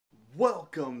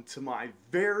Welcome to my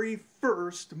very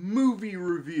first movie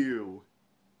review!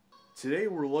 Today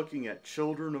we're looking at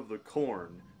Children of the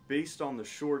Corn, based on the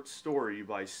short story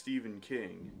by Stephen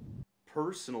King.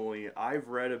 Personally, I've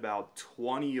read about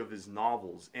 20 of his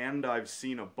novels, and I've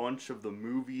seen a bunch of the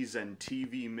movies and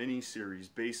TV miniseries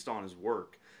based on his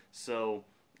work, so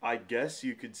I guess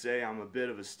you could say I'm a bit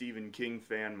of a Stephen King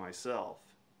fan myself.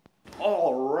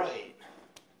 Alright,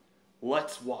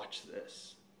 let's watch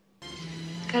this.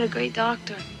 Got a great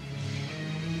doctor.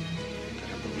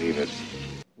 I don't believe it.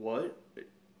 What?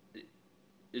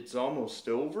 It's almost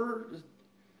over?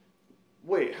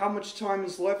 Wait, how much time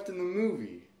is left in the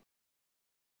movie?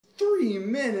 3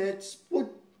 minutes?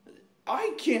 What?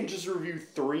 I can't just review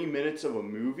 3 minutes of a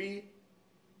movie?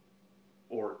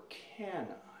 Or can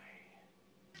I?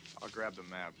 I'll grab the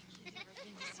map.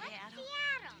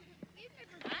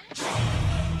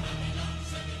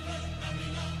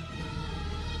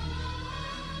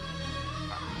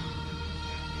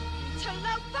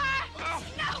 Interloper! Oh,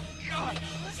 No! God!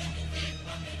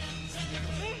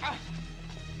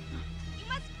 You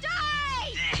must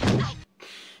die!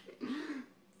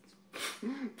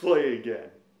 Play again.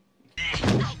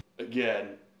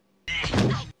 Again.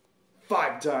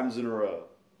 5 times in a row.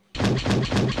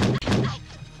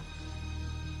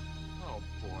 Oh,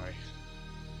 boy.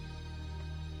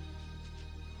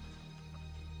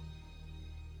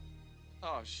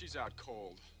 Oh, she's out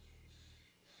cold.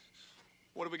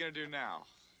 What are we gonna do now?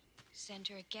 Send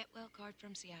her a get-well card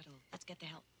from Seattle. Let's get the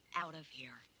hell out of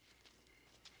here.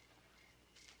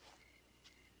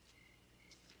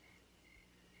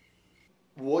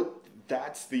 What?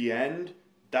 That's the end?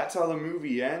 That's how the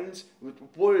movie ends?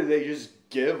 What, did they just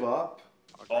give up?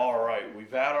 Alright,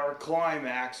 we've had our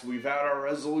climax, we've had our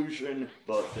resolution,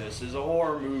 but this is a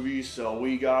horror movie, so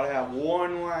we gotta have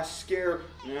one last scare.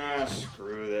 Nah,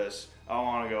 screw this. I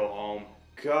wanna go home.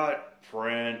 Cut,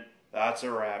 print. That's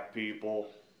a wrap, people.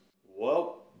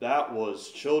 Well, that was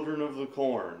Children of the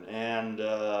Corn, and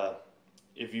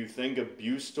if you think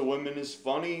abuse to women is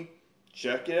funny,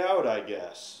 check it out, I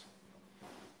guess.